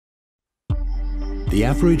The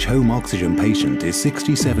average home oxygen patient is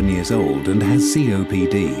 67 years old and has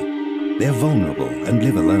COPD. They're vulnerable and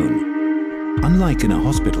live alone. Unlike in a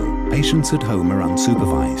hospital, patients at home are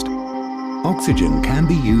unsupervised. Oxygen can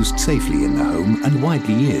be used safely in the home and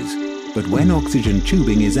widely is, but when oxygen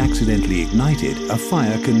tubing is accidentally ignited, a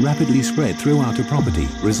fire can rapidly spread throughout a property,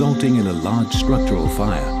 resulting in a large structural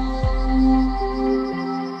fire.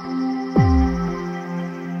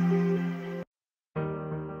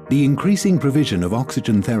 The increasing provision of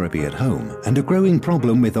oxygen therapy at home and a growing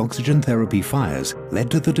problem with oxygen therapy fires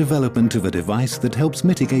led to the development of a device that helps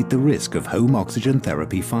mitigate the risk of home oxygen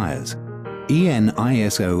therapy fires. EN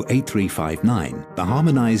ISO 8359, the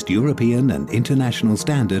harmonized European and international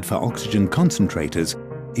standard for oxygen concentrators,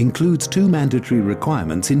 includes two mandatory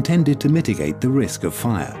requirements intended to mitigate the risk of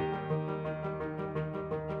fire.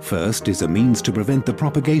 First is a means to prevent the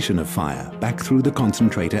propagation of fire back through the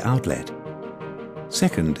concentrator outlet.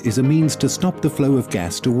 Second is a means to stop the flow of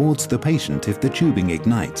gas towards the patient if the tubing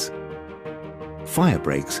ignites.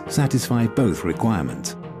 Firebreaks satisfy both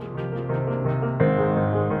requirements.